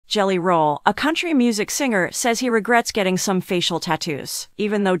Jelly Roll, a country music singer, says he regrets getting some facial tattoos.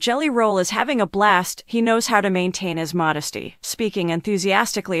 Even though Jelly Roll is having a blast, he knows how to maintain his modesty. Speaking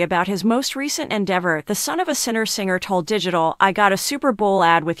enthusiastically about his most recent endeavor, the son of a sinner singer told Digital, "I got a Super Bowl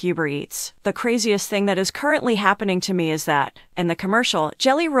ad with Uber Eats. The craziest thing that is currently happening to me is that." In the commercial,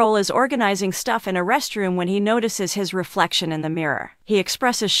 Jelly Roll is organizing stuff in a restroom when he notices his reflection in the mirror. He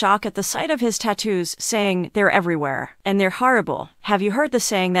expresses shock at the sight of his tattoos, saying, "They're everywhere. And they're horrible. Have you heard the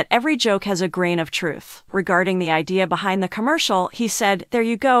saying that every joke has a grain of truth?" Regarding the idea behind the commercial, he said, "There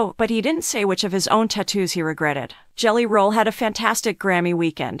you go," but he didn't say which of his own tattoos he regretted. Jelly Roll had a fantastic Grammy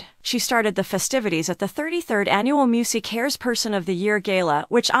weekend. She started the festivities at the 33rd Annual Music Cares Person of the Year Gala,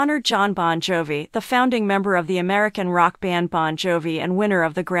 which honored Jon Bon Jovi, the founding member of the American rock band Bon Jovi and winner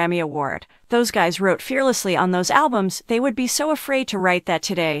of the Grammy Award. "Those guys wrote fearlessly on those albums, they would be so afraid to write that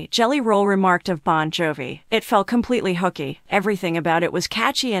today," Jelly Roll remarked of Bon Jovi. "It felt completely hooky. Everything about it was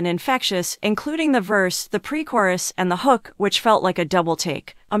catchy and infectious, including the verse, the pre-chorus, and the hook, which felt like a double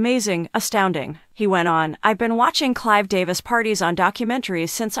take. Amazing, astounding." He went on, "I've been watching Clive Davis parties on documentaries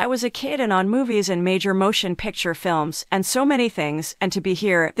since I was a kid and on movies and major motion picture films, and so many things, and to be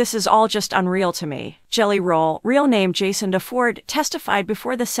here, this is all just unreal to me." Jelly Roll, real name Jason DeFord, testified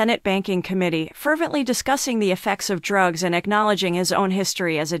before the Senate Banking Committee, fervently discussing the effects of drugs and acknowledging his own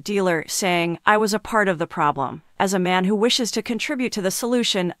history as a dealer, saying, "I was a part of the problem. As a man who wishes to contribute to the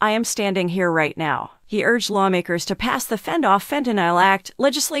solution, I am standing here right now." He urged lawmakers to pass the Fend Off Fentanyl Act,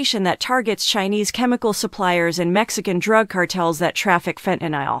 legislation that targets Chinese chemical suppliers and Mexican drug cartels that traffic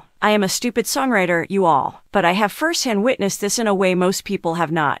fentanyl. "I am a stupid songwriter, you all. But I have firsthand witnessed this in a way most people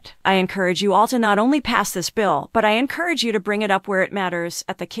have not. I encourage you all to not only pass this bill, but I encourage you to bring it up where it matters,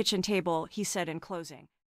 at the kitchen table," he said in closing.